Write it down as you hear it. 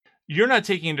you're not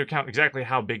taking into account exactly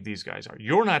how big these guys are.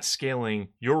 You're not scaling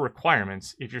your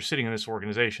requirements if you're sitting in this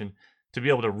organization to be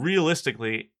able to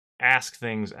realistically ask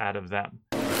things out of them.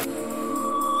 All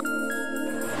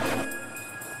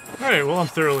right, well, I'm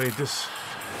thoroughly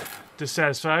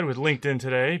dissatisfied with LinkedIn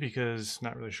today because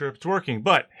not really sure if it's working.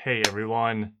 But hey,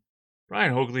 everyone,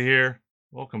 Brian Hoagley here.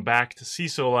 Welcome back to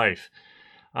CISO Life.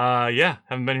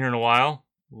 Haven't been here in a while.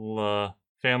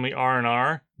 Family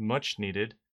R&R, much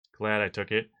needed. Glad I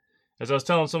took it. As I was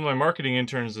telling some of my marketing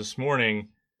interns this morning,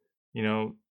 you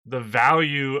know, the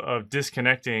value of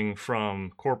disconnecting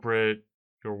from corporate,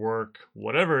 your work,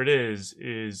 whatever it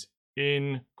is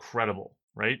incredible,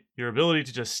 right? Your ability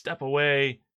to just step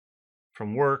away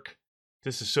from work,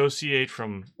 disassociate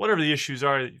from whatever the issues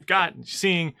are that you've got and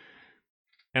seeing,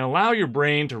 and allow your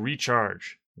brain to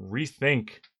recharge,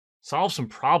 rethink, solve some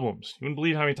problems. You wouldn't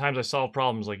believe how many times I solve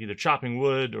problems like either chopping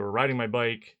wood or riding my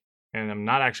bike, and I'm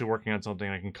not actually working on something.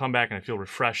 I can come back and I feel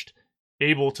refreshed,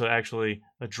 able to actually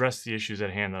address the issues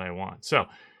at hand that I want. So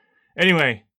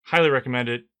anyway, highly recommend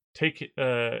it. Take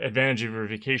advantage of your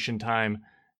vacation time.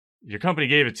 Your company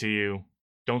gave it to you.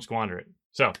 Don't squander it.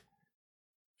 So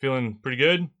feeling pretty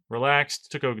good, relaxed.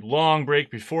 Took a long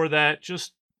break before that.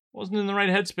 Just wasn't in the right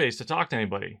headspace to talk to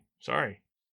anybody. Sorry.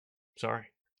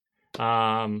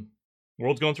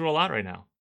 World's going through a lot right now.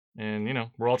 And, you know,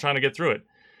 we're all trying to get through it.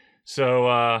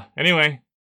 So anyway,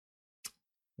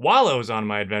 while I was on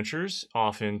my adventures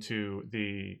off into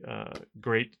the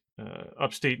great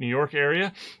upstate New York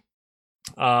area,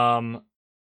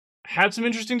 had some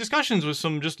interesting discussions with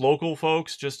some just local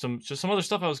folks, just some other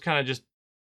stuff I was kind of just,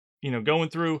 you know, going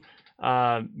through,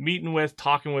 meeting with,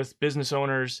 talking with business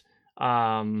owners.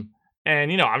 And,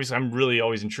 you know, obviously I'm really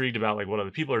always intrigued about like what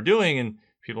other people are doing, and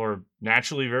people are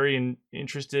naturally very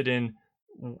interested in,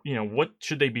 you know, what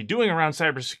should they be doing around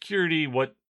cybersecurity?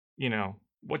 What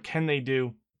can they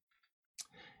do?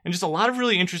 And just a lot of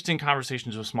really interesting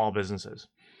conversations with small businesses.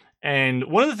 And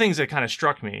one of the things that kind of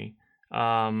struck me,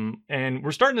 and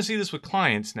we're starting to see this with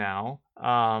clients now,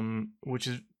 which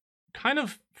is kind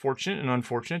of fortunate and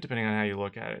unfortunate depending on how you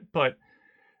look at it. But,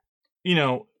 you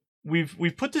know,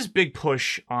 we've put this big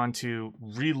push onto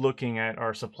relooking at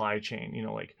our supply chain, you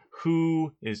know, like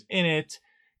who is in it?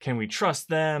 Can we trust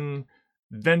them?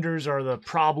 Vendors are the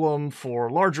problem for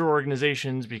larger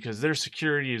organizations because their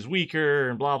security is weaker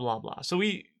and blah, blah, blah. So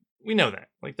we know that,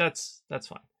 like, that's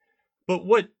fine. But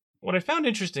what I found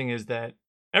interesting is that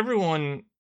everyone,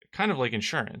 kind of like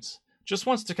insurance, just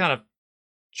wants to kind of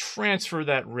transfer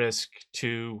that risk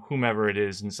to whomever it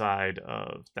is inside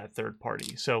of that third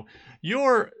party. So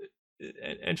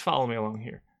and follow me along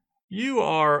here, you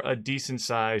are a decent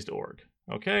sized org,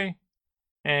 okay?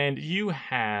 And you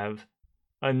have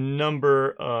a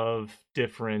number of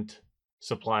different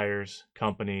suppliers,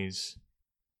 companies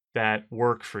that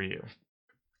work for you,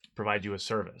 provide you a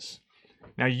service.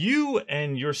 Now, you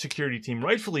and your security team,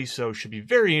 rightfully so, should be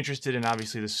very interested in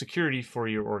obviously the security for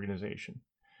your organization.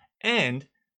 And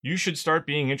you should start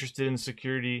being interested in the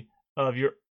security of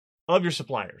your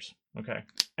suppliers. Okay,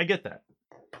 I get that.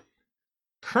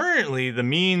 Currently, the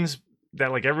means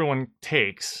that like everyone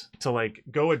takes to like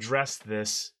go address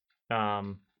this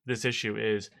this issue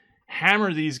is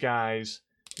hammer these guys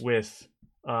with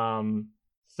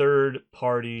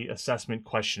third-party assessment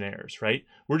questionnaires, right?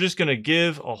 We're just going to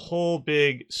give a whole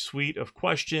big suite of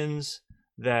questions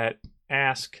that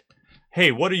ask,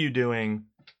 hey, what are you doing?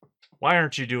 Why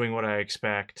aren't you doing what I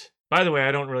expect? By the way,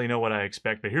 I don't really know what I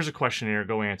expect, but here's a questionnaire.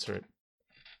 Go answer it.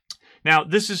 Now,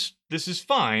 this is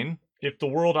fine if the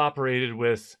world operated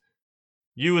with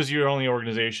you as your only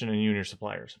organization and you and your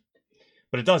suppliers.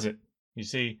 But it doesn't. You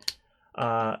see,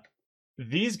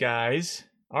 these guys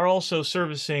are also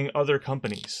servicing other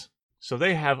companies. So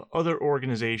they have other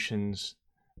organizations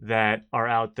that are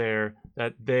out there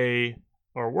that they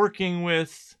are working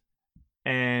with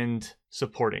and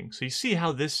supporting. So you see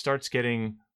how this starts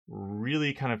getting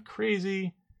really kind of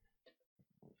crazy.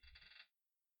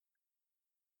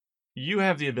 You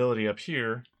have the ability up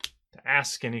here to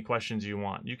ask any questions you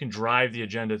want. You can drive the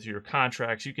agenda through your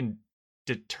contracts. You can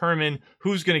determine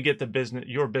who's going to get the business,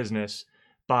 your business,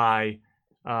 by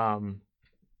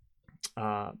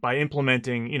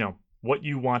implementing, you know, what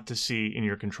you want to see in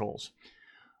your controls.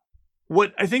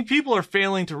 What I think people are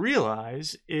failing to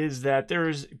realize is that there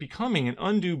is becoming an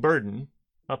undue burden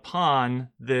upon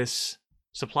this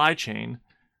supply chain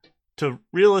to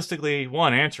realistically,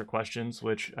 one, answer questions,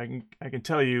 which I can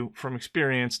tell you from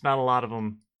experience, not a lot of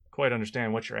them quite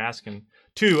understand what you're asking.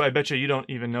 Two, I bet you don't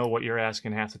even know what you're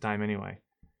asking half the time anyway.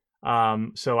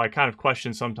 So I kind of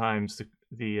question sometimes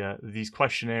these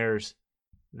questionnaires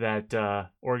that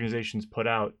organizations put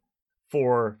out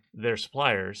for their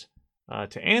suppliers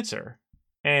to answer,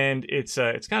 and it's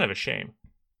kind of a shame.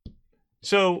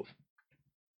 So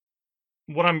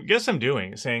what I'm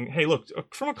doing is saying, hey, look,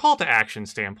 from a call to action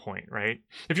standpoint, right?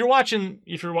 If you're watching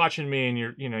me and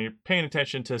you're paying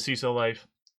attention to CISO life,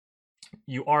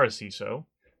 you are a CISO.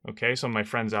 Okay, some of my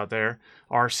friends out there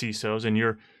are CISOs, and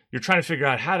you're trying to figure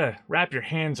out how to wrap your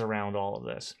hands around all of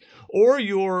this. Or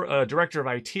you're a director of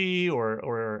IT,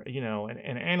 or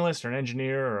an analyst or an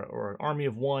engineer, or an army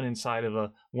of one inside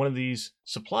of one of these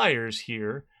suppliers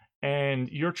here, and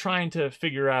you're trying to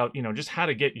figure out, just how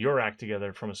to get your act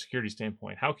together from a security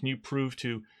standpoint. How can you prove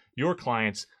to your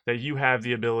clients that you have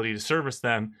the ability to service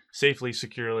them safely,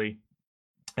 securely,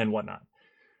 and whatnot?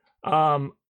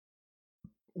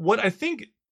 What I think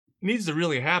needs to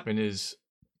really happen is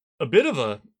a bit of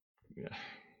a,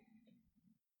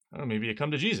 I don't know, maybe a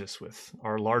come to Jesus with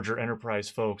our larger enterprise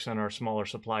folks and our smaller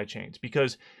supply chains,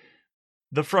 because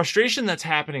the frustration that's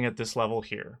happening at this level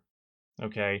here,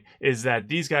 okay, is that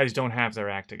these guys don't have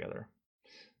their act together.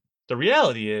 The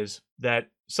reality is that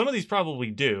some of these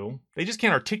probably do, they just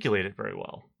can't articulate it very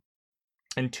well.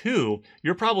 And two,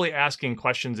 you're probably asking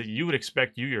questions that you would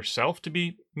expect you yourself to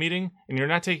be meeting, and you're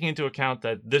not taking into account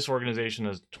that this organization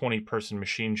is a 20-person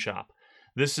machine shop.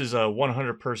 This is a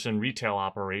 100-person retail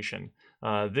operation.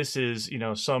 This is,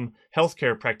 some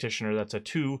healthcare practitioner that's it's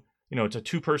a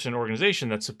 2-person organization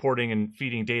that's supporting and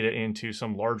feeding data into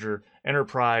some larger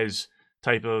enterprise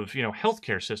type of,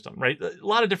 healthcare system, right? A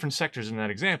lot of different sectors in that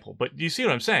example. But you see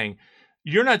what I'm saying?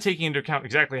 You're not taking into account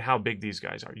exactly how big these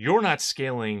guys are. You're not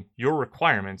scaling your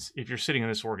requirements, if you're sitting in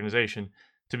this organization,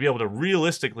 to be able to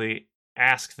realistically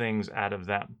ask things out of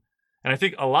them. And I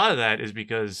think a lot of that is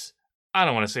because, I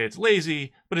don't want to say it's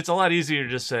lazy, but it's a lot easier to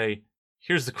just say,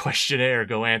 here's the questionnaire,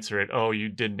 go answer it. Oh, you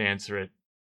didn't answer it.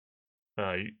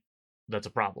 That's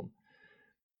a problem.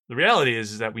 The reality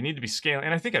is that we need to be scaling,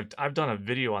 and I think I've done a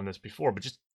video on this before, but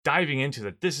just diving into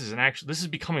that, this is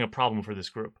becoming a problem for this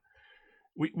group.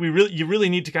 You really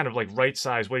need to kind of like right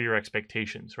size what are your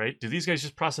expectations, right? Do these guys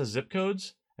just process zip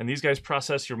codes and these guys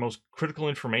process your most critical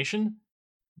information?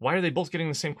 Why are they both getting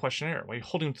the same questionnaire? Why are you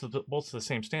holding both to the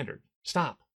same standard?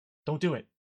 Stop. Don't do it.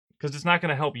 Because it's not going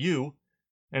to help you,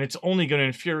 and it's only going to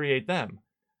infuriate them.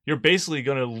 You're basically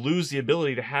going to lose the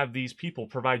ability to have these people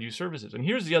provide you services. And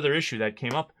here's the other issue that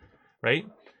came up, right?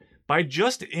 By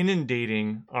just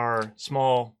inundating our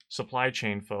small supply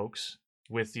chain folks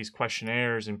with these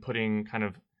questionnaires and putting kind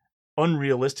of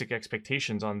unrealistic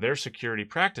expectations on their security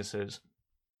practices,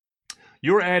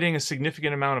 you're adding a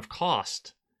significant amount of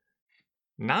cost,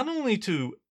 not only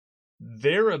to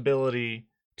their ability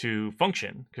to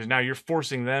function, because now you're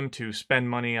forcing them to spend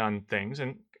money on things.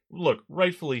 And look,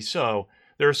 rightfully so,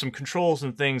 there are some controls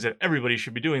and things that everybody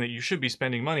should be doing that you should be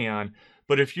spending money on.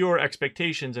 But if your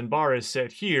expectations and bar is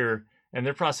set here and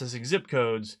they're processing zip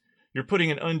codes, you're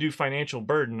putting an undue financial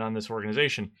burden on this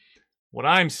organization. What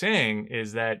I'm saying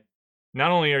is that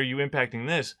not only are you impacting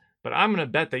this, but I'm going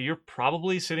to bet that you're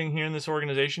probably sitting here in this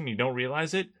organization, you don't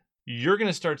realize it, you're going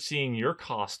to start seeing your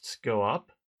costs go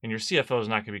up, and your CFO is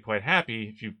not going to be quite happy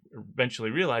if you eventually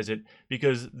realize it,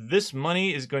 because this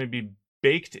money is going to be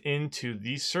baked into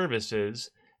these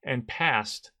services and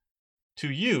passed to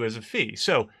you as a fee.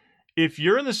 So if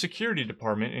you're in the security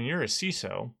department and you're a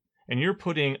CISO, and you're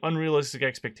putting unrealistic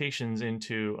expectations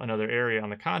into another area on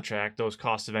the contract, those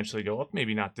costs eventually go up,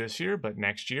 maybe not this year, but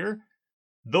next year.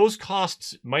 Those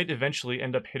costs might eventually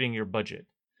end up hitting your budget.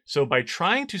 So by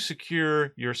trying to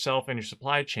secure yourself and your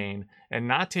supply chain and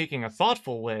not taking a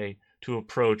thoughtful way to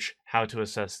approach how to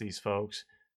assess these folks,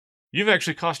 you've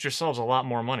actually cost yourselves a lot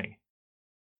more money.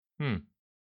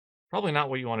 Probably not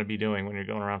what you want to be doing when you're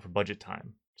going around for budget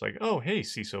time. It's like, oh, hey,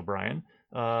 CISO Brian,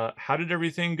 how did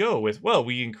everything go with, well,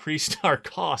 we increased our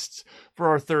costs for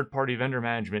our third-party vendor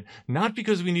management, not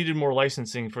because we needed more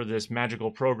licensing for this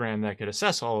magical program that could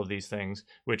assess all of these things,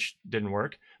 which didn't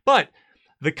work, but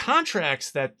the contracts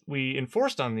that we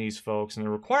enforced on these folks and the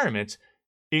requirements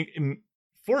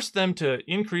forced them to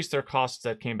increase their costs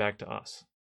that came back to us.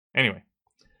 Anyway,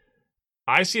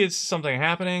 I see it's something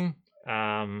happening.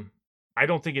 I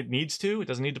don't think it needs to. It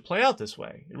doesn't need to play out this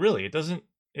way.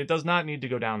 It does not need to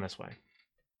go down this way.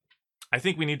 I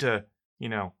think we need to,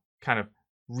 kind of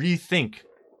rethink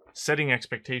setting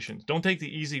expectations. Don't take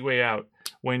the easy way out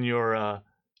when you're,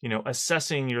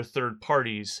 assessing your third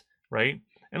parties, right?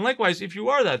 And likewise, if you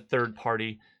are that third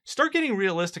party, start getting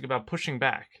realistic about pushing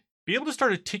back. Be able to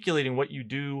start articulating what you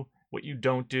do, what you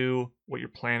don't do, what you're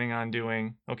planning on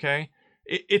doing, okay?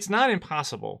 It's not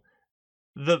impossible.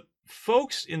 The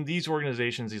folks in these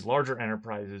organizations, these larger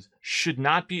enterprises, should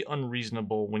not be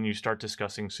unreasonable when you start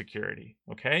discussing security,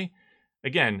 okay?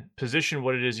 Again, position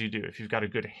what it is you do. If you've got a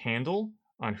good handle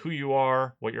on who you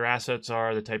are, what your assets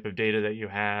are, the type of data that you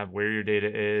have, where your data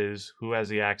is, who has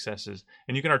the accesses,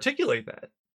 and you can articulate that,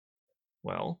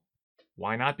 well,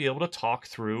 why not be able to talk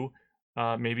through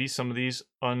maybe some of these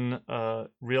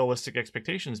unrealistic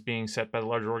expectations being set by the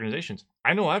larger organizations?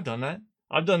 I know I've done that.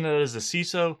 I've done that as a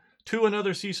CISO to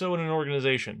another CISO in an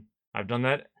organization. I've done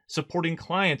that supporting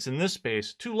clients in this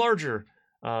space to larger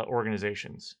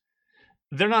organizations.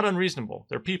 They're not unreasonable.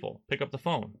 They're people. Pick up the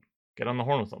phone. Get on the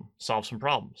horn with them. Solve some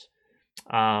problems.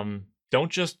 Don't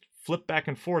just flip back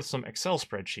and forth some Excel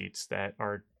spreadsheets that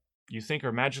you think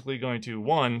are magically going to,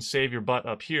 one, save your butt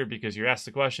up here because you asked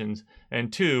the questions,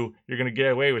 and two, you're going to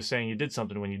get away with saying you did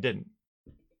something when you didn't.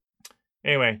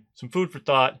 Anyway, some food for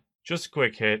thought. Just a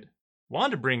quick hit.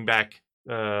 Wanted to bring back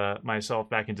myself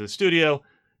back into the studio.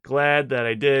 Glad that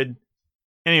I did.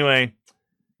 Anyway,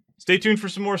 stay tuned for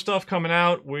some more stuff coming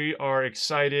out. We are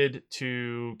excited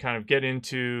to kind of get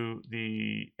into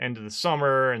the end of the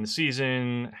summer and the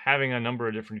season, having a number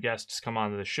of different guests come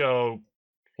onto the show.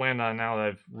 Planned on now that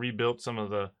I've rebuilt some of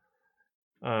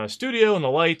the studio and the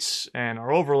lights and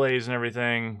our overlays and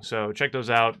everything. So check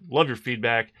those out. Love your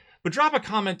feedback. But drop a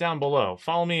comment down below.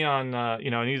 Follow me on on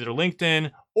either LinkedIn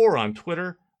or on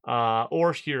Twitter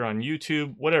or here on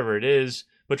YouTube, whatever it is.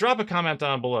 But drop a comment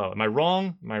down below. Am I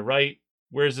wrong? Am I right?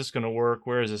 Where is this going to work?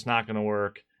 Where is this not going to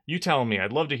work? You tell me.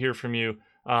 I'd love to hear from you.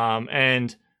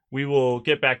 And we will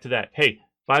get back to that. Hey,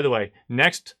 by the way,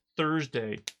 next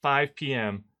Thursday, 5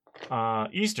 p.m.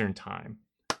 Eastern time,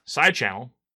 Side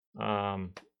Channel, my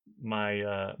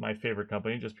favorite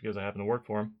company, just because I happen to work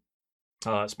for them,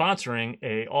 sponsoring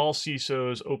a all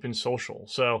CISOs open social.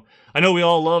 So I know we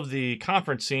all love the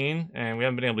conference scene, and we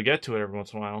haven't been able to get to it every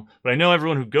once in a while, but I know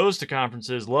everyone who goes to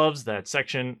conferences loves that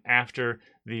section after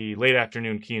the late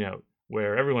afternoon keynote,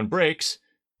 where everyone breaks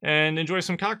and enjoys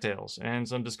some cocktails and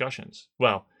some discussions.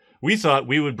 Well, we thought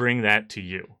we would bring that to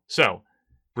you. So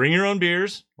bring your own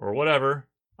beers or whatever,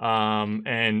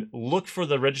 and look for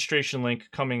the registration link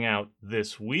coming out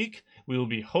this week. We will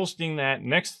be hosting that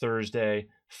next Thursday,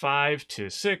 5 to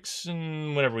 6,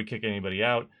 and whenever we kick anybody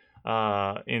out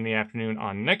in the afternoon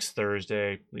on next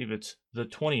Thursday. I believe it's the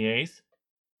 28th.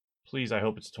 Please, I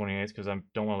hope it's the 28th because I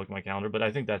don't want to look at my calendar, but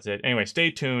I think that's it. Anyway,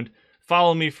 stay tuned.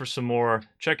 Follow me for some more.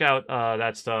 Check out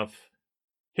that stuff.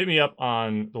 Hit me up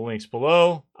on the links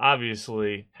below.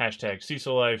 Obviously, hashtag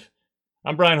CISO Life.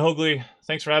 I'm Brian Hoagley.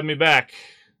 Thanks for having me back.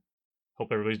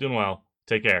 Hope everybody's doing well.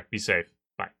 Take care. Be safe.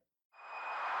 Bye.